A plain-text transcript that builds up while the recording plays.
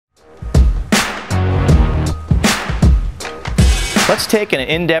let's take an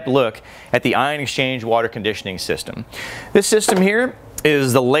in-depth look at the ion exchange water conditioning system. This system here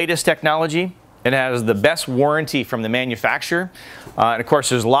is the latest technology. It has the best warranty from the manufacturer. And of course,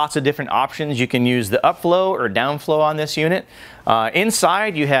 there's lots of different options. You can use the upflow or downflow on this unit.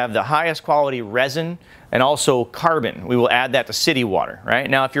 Inside, you have the highest quality resin and also carbon. We will add that to city water, right?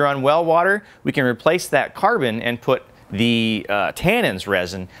 Now, if you're on well water, we can replace that carbon and put the tannins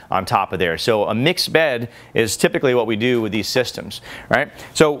resin on top of there. So a mixed bed is typically what we do with these systems, right?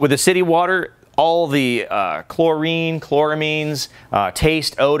 So with the city water, all the chlorine, chloramines,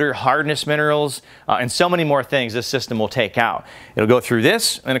 taste, odor, hardness minerals, and so many more things this system will take out. It'll go through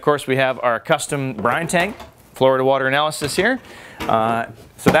this, and of course we have our custom brine tank, Florida water analysis here.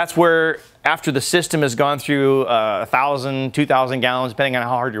 So that's where, after the system has gone through 1,000, 2,000 gallons, depending on how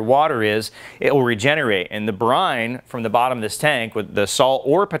hard your water is, it will regenerate. And the brine from the bottom of this tank with the salt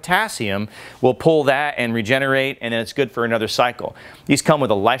or potassium will pull that and regenerate, and then it's good for another cycle. These come with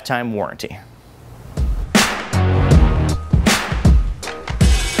a lifetime warranty.